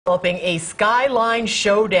Developing a skyline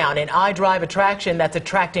showdown, an iDrive attraction that's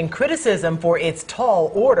attracting criticism for its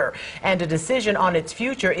tall order, and a decision on its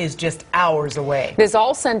future is just hours away. This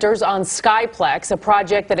all centers on Skyplex, a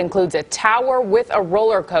project that includes a tower with a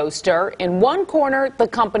roller coaster. In one corner, the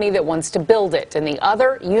company that wants to build it, and the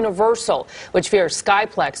other, Universal, which fears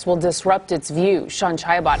Skyplex will disrupt its view. Sean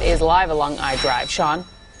Chaibat is live along iDrive. Sean?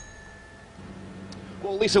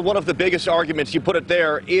 Well, Lisa, one of the biggest arguments, you put it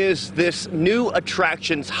there, is this new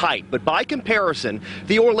attraction's height. But by comparison,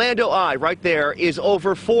 the Orlando Eye right there is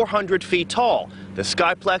over 400 feet tall. The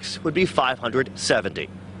Skyplex would be 570.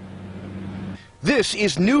 This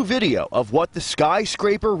is new video of what the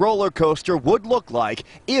skyscraper roller coaster would look like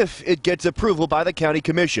if it gets approval by the county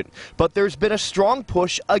commission. But there's been a strong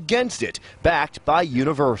push against it, backed by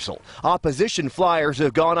Universal. Opposition flyers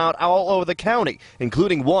have gone out all over the county,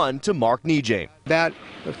 including one to Mark Nejame. That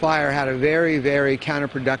flyer had a very, very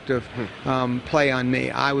counterproductive play on me.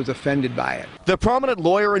 I was offended by it. The prominent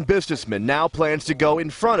lawyer and businessman now plans to go in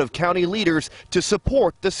front of county leaders to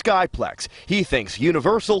support the Skyplex. He thinks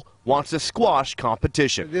Universal wants to squash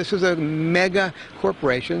competition. This is a mega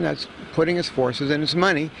corporation that's putting its forces and its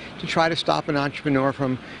money to try to stop an entrepreneur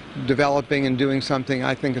from developing and doing something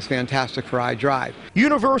I think is fantastic for iDrive.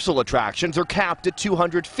 Universal attractions are capped at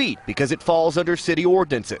 200 feet because it falls under city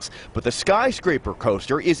ordinances. But the skyscraper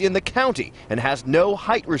coaster is in the county and has no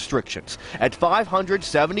height restrictions. At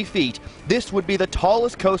 570 feet, this would be the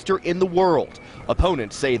tallest coaster in the world.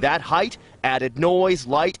 Opponents say that height, added noise,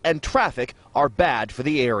 light, and traffic are bad for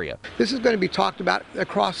the area. This is going to be talked about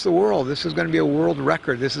across the world. This is going to be a world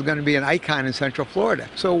record. This is going to be an icon in Central Florida.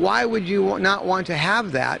 So why would you not want to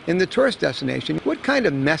have that in the tourist destination? What kind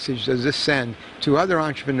of message does this send to other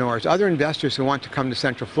entrepreneurs, other investors who want to come to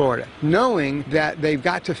Central Florida, knowing that they've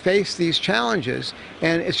got to face these challenges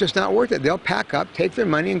and it's just not worth it? They'll pack up, take their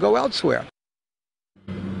money, and go elsewhere.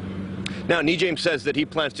 Now, Nejame says that he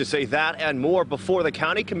plans to say that and more before the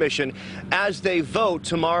county commission as they vote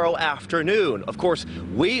tomorrow afternoon. Of course,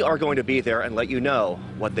 we are going to be there and let you know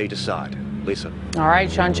what they decide. Lisa. All right,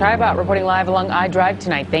 Sean Chaibat reporting live along iDrive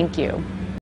tonight. Thank you.